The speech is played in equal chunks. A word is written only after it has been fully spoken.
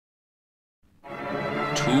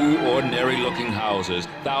Two ordinary-looking houses,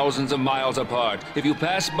 thousands of miles apart. If you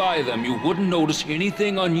pass by them, you wouldn't notice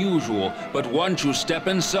anything unusual. But once you step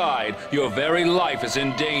inside, your very life is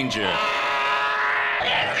in danger.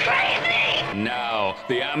 It's crazy! Now,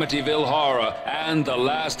 the Amityville Horror and The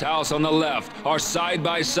Last House on the Left are side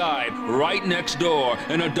by side, right next door,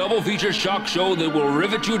 in a double-feature shock show that will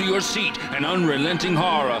rivet you to your seat in unrelenting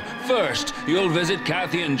horror. First, you'll visit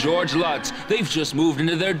Kathy and George Lutz. They've just moved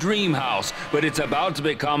into their dream house, but it's about to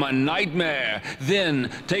become a nightmare.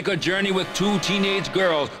 Then, take a journey with two teenage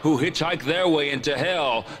girls who hitchhike their way into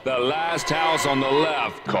hell. The Last House on the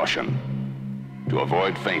Left. Caution. To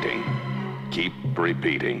avoid fainting, keep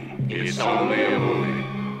repeating. It's only a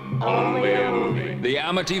movie. Only a movie. The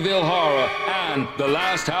Amityville Horror and The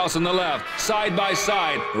Last House on the Left, side by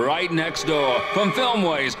side, right next door. From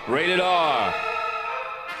Filmways, rated R.